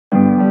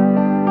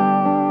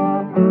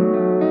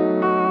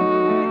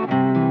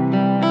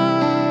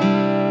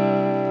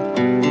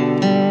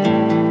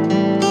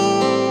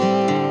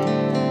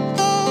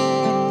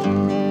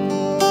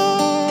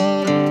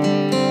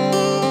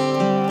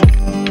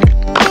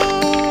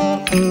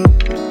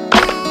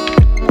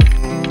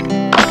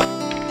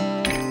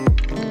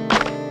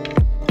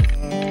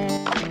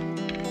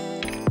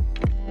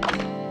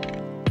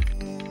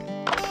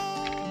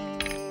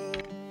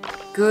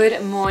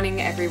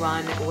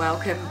everyone,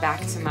 welcome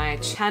back to my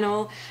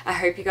channel. I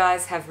hope you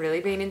guys have really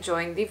been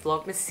enjoying the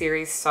vlogmas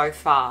series so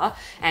far,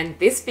 and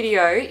this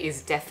video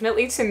is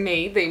definitely to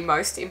me the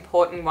most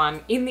important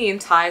one in the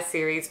entire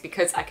series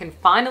because I can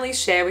finally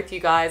share with you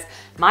guys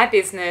my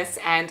business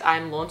and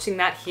I'm launching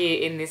that here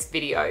in this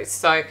video.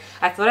 So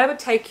I thought I would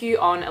take you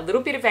on a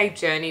little bit of a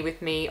journey with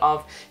me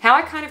of how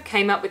I kind of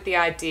came up with the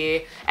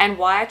idea and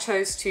why I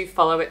chose to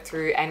follow it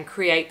through and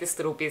create this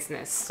little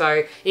business.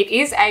 So it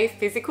is a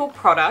physical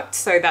product,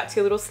 so that's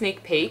your little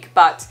sneak peek,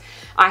 but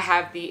I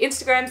have the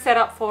Instagram set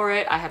up for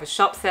it, I have a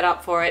shop set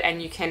up for it,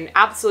 and you can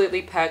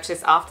absolutely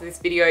purchase after this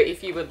video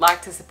if you would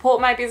like to support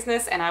my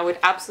business, and I would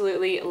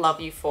absolutely love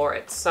you for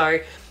it. So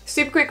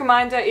super quick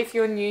reminder, if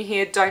you're new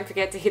here, don't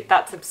forget to hit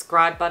that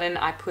subscribe button.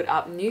 I put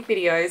up new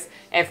videos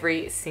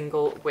every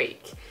single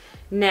week.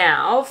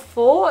 Now,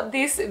 for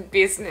this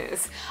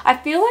business, I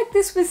feel like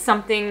this was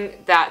something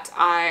that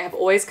I have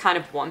always kind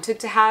of wanted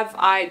to have.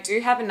 I do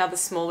have another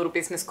small little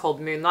business called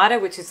Moonlighter,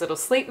 which is little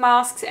sleep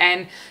masks,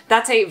 and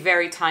that's a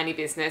very tiny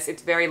business.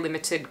 It's very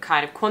limited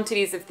kind of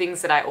quantities of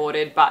things that I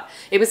ordered, but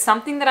it was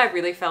something that I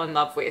really fell in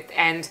love with.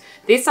 And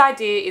this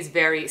idea is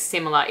very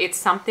similar. It's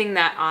something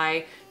that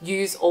I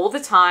use all the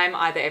time,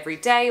 either every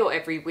day or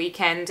every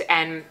weekend,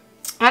 and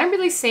I hadn't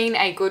really seen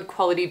a good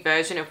quality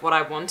version of what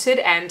I wanted,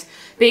 and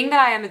being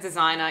that I am a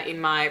designer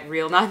in my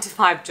real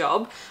 9-to-5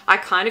 job, I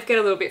kind of get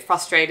a little bit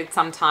frustrated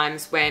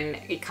sometimes when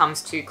it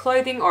comes to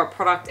clothing or a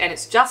product and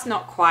it's just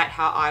not quite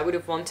how I would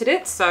have wanted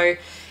it. So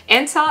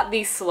enter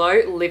the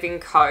Slow Living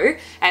Co,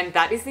 and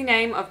that is the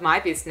name of my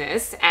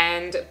business.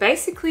 And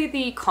basically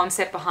the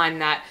concept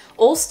behind that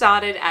all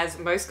started, as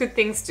most good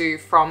things do,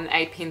 from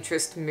a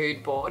Pinterest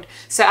mood board.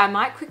 So I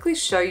might quickly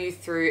show you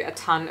through a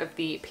ton of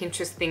the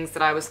Pinterest things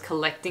that I was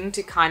collecting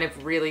to kind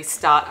of really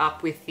start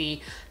up with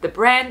the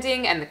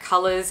branding and the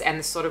colors and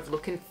the sort of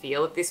look and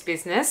feel of this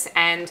business.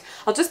 And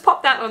I'll just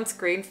pop that on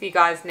screen for you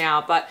guys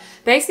now. But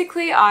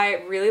basically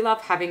I really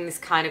love having this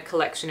kind of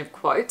collection of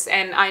quotes,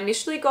 and I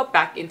initially got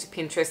back into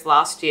Pinterest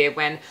last year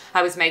when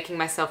I was making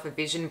myself a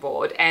vision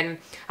board, and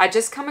I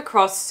just come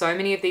across so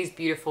many of these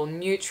beautiful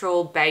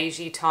neutral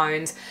beigey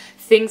tones,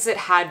 things that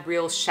had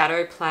real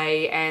shadow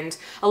play and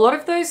a lot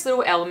of those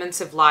little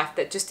elements of life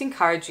that just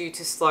encourage you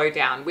to slow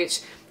down,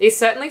 which is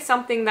certainly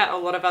something that a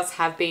lot of us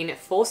have been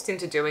forced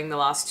into doing the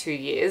last 2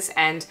 years.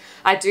 And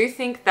I do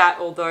think that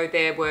although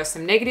there were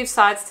some negative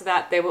sides to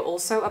that, there were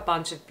also a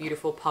bunch of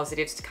beautiful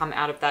positives to come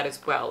out of that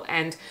as well.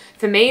 And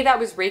for me, that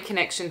was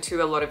reconnection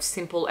to a lot of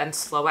simple and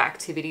slower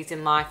activities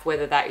in life,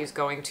 whether that is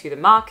going to the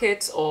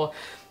market or,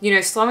 you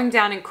know, slowing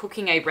down and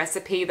cooking a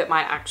recipe that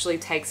might actually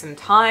take some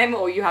time,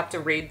 or you have to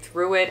read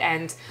through it,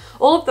 and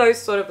all of those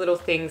sort of little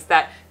things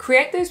that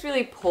create those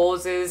really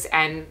pauses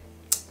and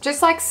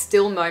just like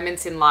still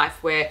moments in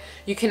life where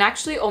you can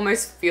actually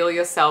almost feel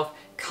yourself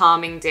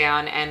calming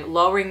down and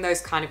lowering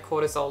those kind of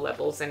cortisol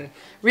levels and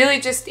really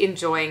just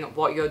enjoying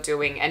what you're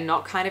doing and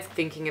not kind of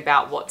thinking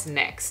about what's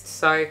next.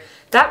 So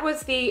that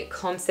was the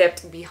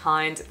concept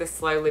behind the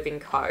Slow Living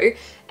Co,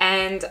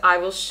 and I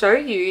will show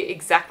you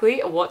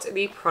exactly what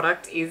the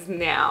product is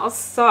now.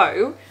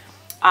 So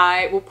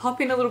I will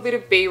pop in a little bit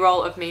of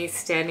B-roll of me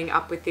standing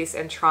up with this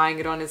and trying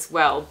it on as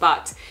well,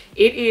 but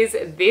it is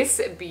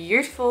this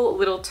beautiful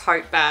little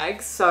tote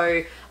bag.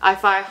 So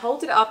if I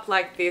hold it up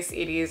like this,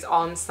 it is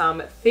on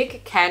some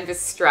thick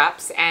canvas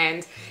straps,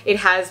 and it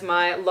has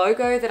my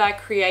logo that I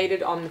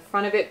created on the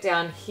front of it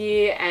down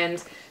here,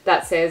 and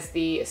that says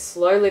the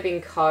Slow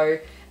Living Co.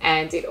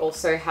 And it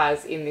also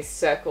has in this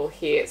circle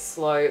here,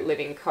 Slow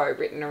Living Co.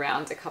 written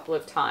around a couple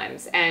of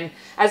times. And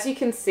as you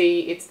can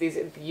see, it's this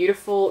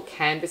beautiful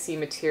canvasy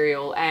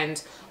material,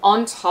 and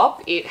on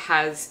top it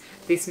has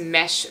this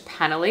mesh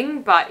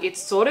paneling, but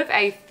it's sort of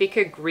a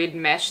thicker grid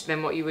mesh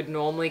than what you would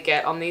normally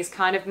get on these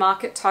kind of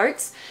market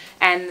totes.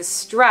 And the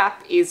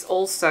strap is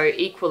also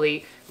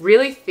equally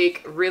really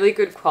thick, really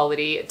good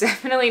quality,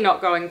 definitely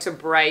not going to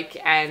break,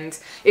 and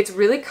it's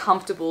really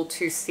comfortable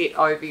to sit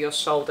over your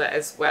shoulder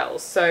as well.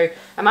 So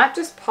I might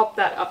just pop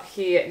that up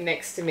here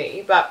next to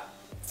me, but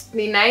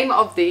the name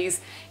of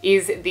these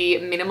is the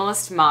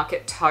Minimalist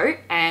Market Tote,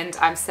 and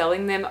I'm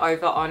selling them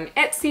over on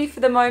Etsy for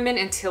the moment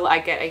until I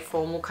get a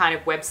formal kind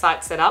of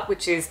website set up,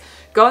 which is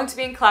going to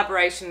be in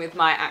collaboration with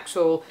my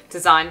actual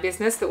design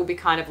business that will be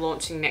kind of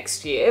launching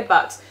next year.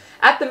 But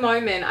at the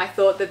moment, I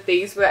thought that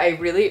these were a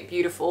really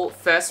beautiful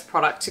first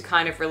product to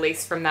kind of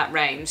release from that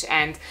range.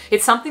 And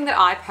it's something that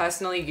I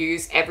personally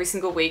use every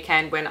single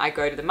weekend when I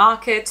go to the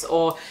market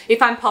or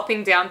if I'm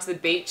popping down to the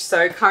beach.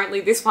 So currently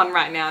this one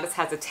right now just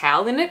has a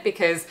towel in it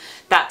because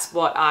that's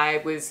what I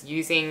was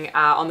using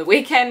on the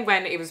weekend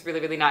when it was really,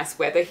 really nice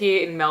weather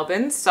here in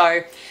Melbourne.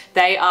 So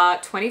they are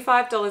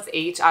 $25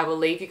 each. I will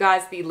leave you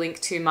guys the link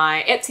to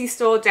my Etsy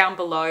store down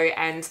below,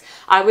 and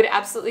I would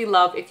absolutely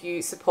love if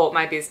you support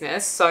my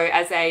business. So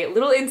as a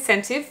little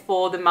incentive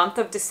for the month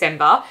of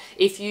December.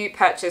 If you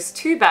purchase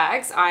 2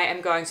 bags, I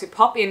am going to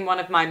pop in one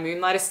of my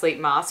Moonlighter sleep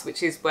masks,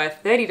 which is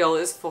worth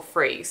 $30 for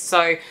free.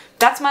 So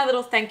that's my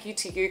little thank you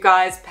to you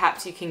guys.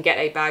 Perhaps you can get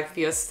a bag for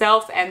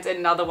yourself and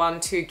another one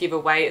to give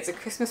away as a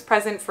Christmas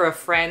present for a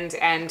friend.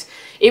 And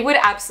it would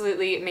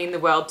absolutely mean the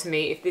world to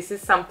me if this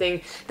is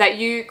something that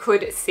you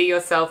could see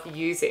yourself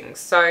using.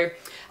 So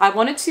I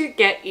wanted to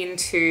get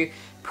into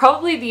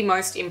probably the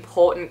most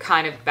important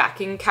kind of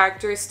backing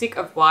characteristic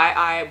of why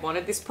I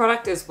wanted this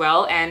product as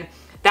well, and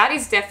that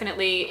is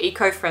definitely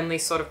eco-friendly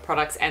sort of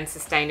products and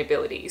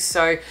sustainability.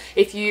 So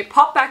if you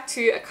pop back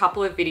to a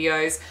couple of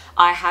videos,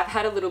 I have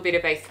had a little bit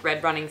of a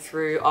thread running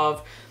through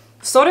of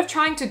sort of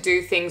trying to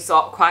do things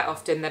quite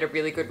often that are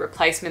really good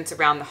replacements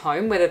around the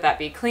home, whether that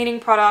be cleaning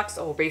products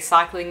or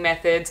recycling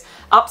methods,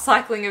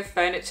 upcycling of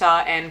furniture,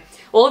 and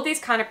all of these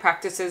kind of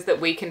practices that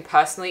we can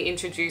personally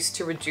introduce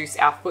to reduce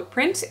our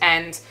footprint.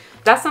 And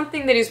that's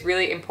something that is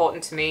really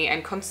important to me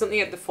and constantly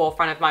at the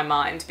forefront of my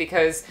mind,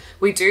 because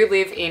we do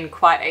live in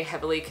quite a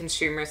heavily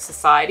consumerist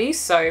society.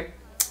 So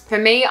for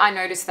me, I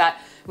noticed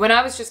that when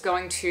I was just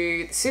going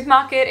to the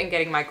supermarket and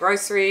getting my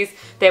groceries,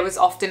 there was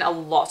often a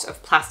lot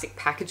of plastic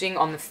packaging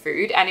on the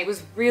food, and it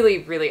was really,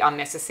 really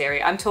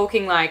unnecessary. I'm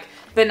talking like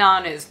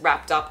bananas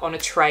wrapped up on a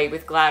tray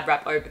with Glad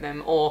wrap over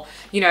them, or,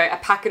 you know, a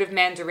packet of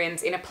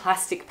mandarins in a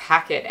plastic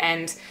packet.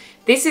 And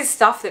this is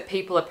stuff that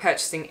people are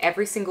purchasing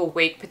every single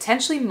week,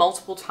 potentially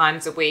multiple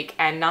times a week,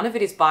 and none of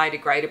it is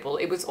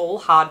biodegradable. It was all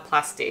hard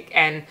plastic,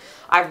 and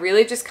I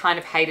really just kind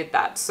of hated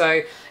that.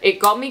 So it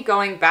got me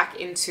going back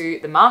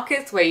into the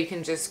markets where you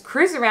can just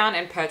cruise around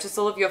and purchase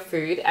all of your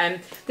food,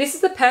 and this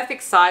is the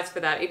perfect size for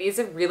that. It is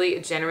a really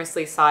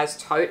generously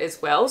sized tote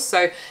as well.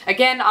 So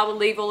again, I will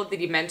leave all of the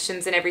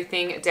dimensions and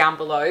everything down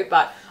below,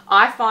 but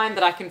I find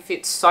that I can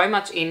fit so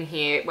much in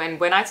here.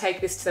 When I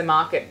take this to the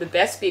market, the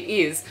best bit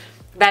is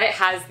that it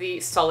has the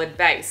solid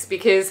base,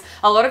 because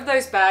a lot of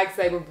those bags,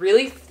 they were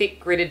really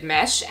thick gridded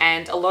mesh,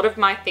 and a lot of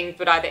my things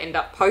would either end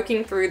up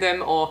poking through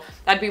them, or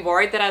I'd be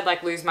worried that I'd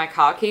like lose my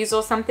car keys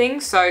or something.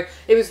 So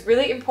it was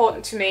really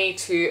important to me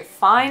to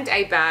find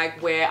a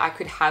bag where I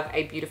could have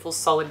a beautiful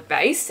solid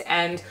base,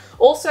 and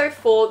also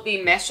for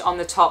the mesh on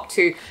the top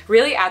to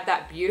really add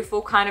that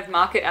beautiful kind of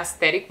market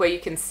aesthetic where you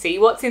can see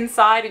what's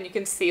inside and you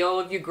can see all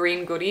of your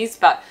green goodies.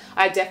 But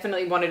I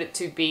definitely wanted it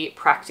to be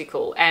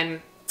practical,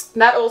 and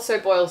that also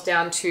boils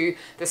down to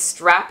the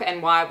strap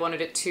and why I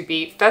wanted it to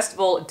be, first of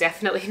all,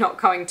 definitely not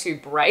going to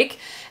break,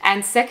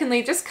 and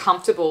secondly, just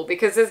comfortable,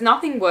 because there's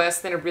nothing worse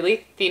than a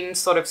really thin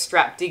sort of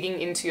strap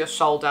digging into your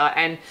shoulder,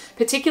 and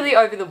particularly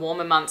over the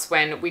warmer months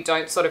when we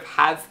don't sort of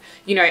have,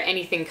 you know,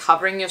 anything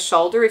covering your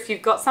shoulder. If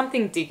you've got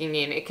something digging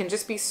in, it can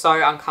just be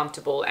so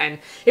uncomfortable, and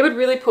it would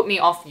really put me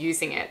off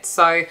using it.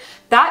 So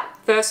that,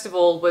 first of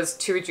all, was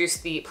to reduce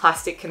the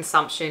plastic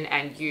consumption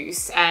and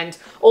use. And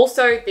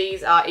also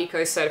these are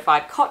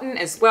eco-certified cotton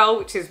as well,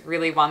 which is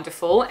really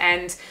wonderful.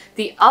 And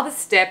the other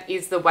step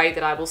is the way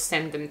that I will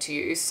send them to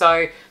you.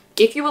 So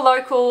if you were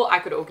local, I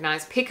could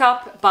organize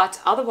pickup, but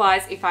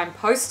otherwise, if I'm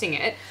posting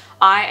it,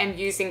 I am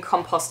using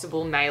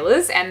compostable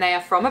mailers, and they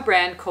are from a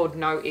brand called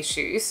No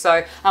Issues.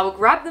 So I will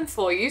grab them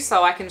for you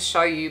so I can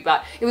show you,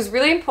 but it was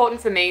really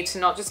important for me to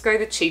not just go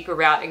the cheaper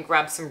route and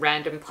grab some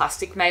random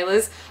plastic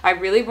mailers. I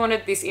really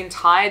wanted this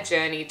entire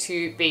journey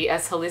to be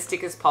as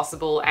holistic as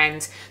possible,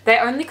 and they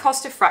only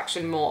cost a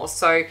fraction more.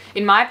 So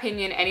in my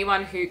opinion,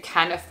 anyone who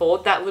can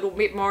afford that little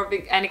bit more of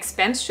an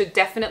expense should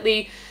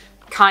definitely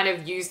kind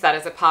of use that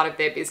as a part of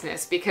their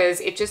business,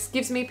 because it just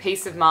gives me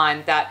peace of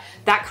mind that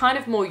that kind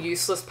of more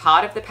useless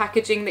part of the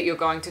packaging that you're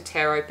going to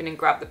tear open and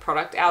grab the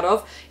product out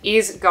of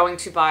is going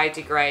to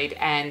biodegrade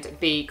and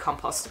be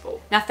compostable.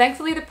 Now,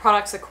 thankfully, the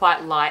products are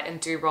quite light and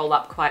do roll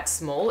up quite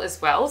small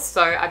as well.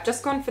 So I've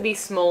just gone for these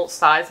small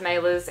size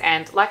mailers,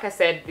 and like I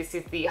said, this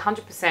is the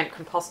 100%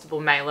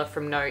 compostable mailer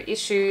from No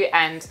Issue,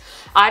 and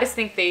I just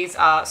think these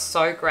are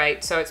so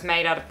great. So it's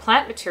made out of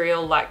plant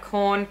material like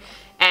corn,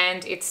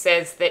 and it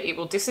says that it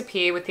will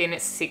disappear within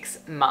 6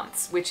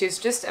 months, which is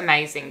just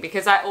amazing,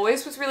 because I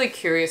always was really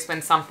curious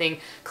when something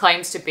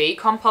claims to be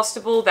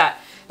compostable, that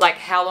like,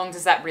 how long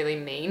does that really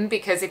mean?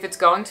 Because if it's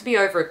going to be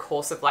over a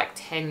course of like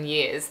 10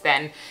 years,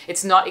 then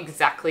it's not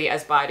exactly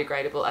as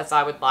biodegradable as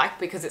I would like,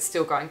 because it's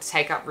still going to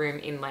take up room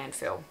in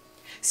landfill.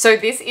 So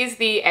this is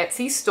the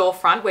Etsy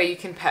storefront where you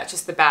can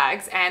purchase the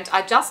bags, and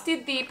I just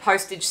did the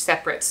postage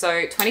separate.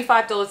 So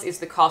 $25 is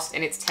the cost,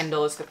 and it's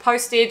 $10 for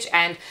postage,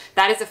 and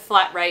that is a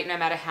flat rate no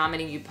matter how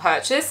many you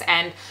purchase.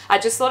 And I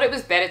just thought it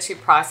was better to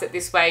price it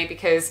this way,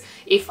 because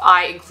if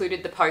I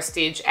included the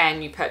postage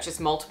and you purchase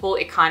multiple,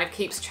 it kind of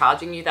keeps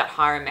charging you that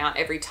higher amount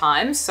every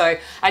time. So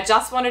I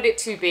just wanted it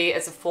to be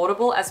as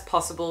affordable as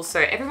possible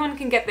so everyone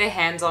can get their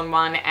hands on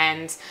one,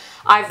 and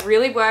I've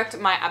really worked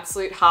my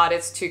absolute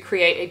hardest to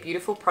create a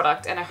beautiful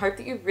product and I hope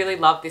that you really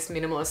love this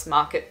Minimalist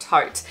Market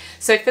tote.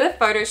 So for the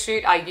photo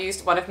shoot, I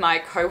used one of my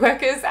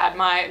co-workers at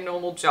my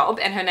normal job,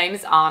 and her name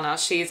is Anna.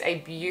 She's a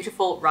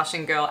beautiful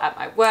Russian girl at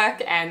my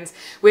work, and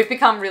we've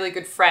become really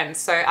good friends.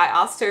 So I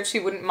asked her if she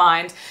wouldn't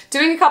mind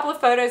doing a couple of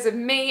photos of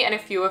me and a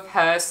few of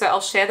her. So I'll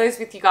share those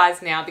with you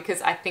guys now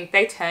because I think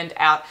they turned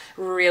out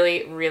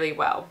really, really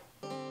well.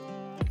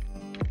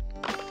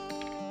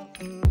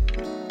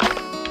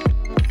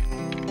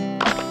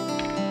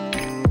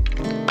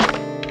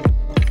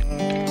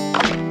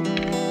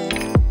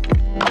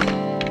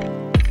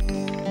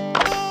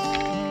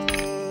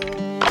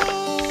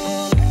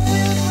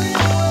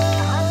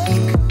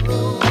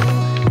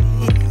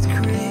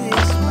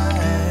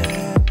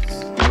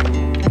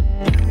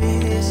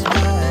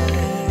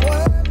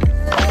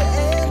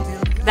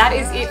 That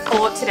is it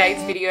for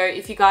today's video.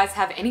 If you guys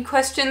have any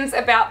questions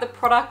about the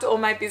product or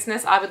my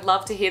business, I would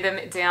love to hear them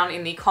down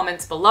in the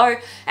comments below.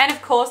 And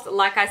of course,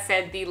 like I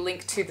said, the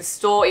link to the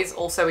store is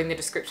also in the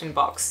description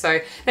box. So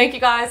thank you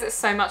guys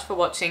so much for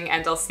watching,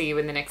 and I'll see you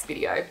in the next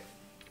video.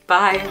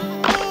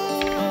 Bye.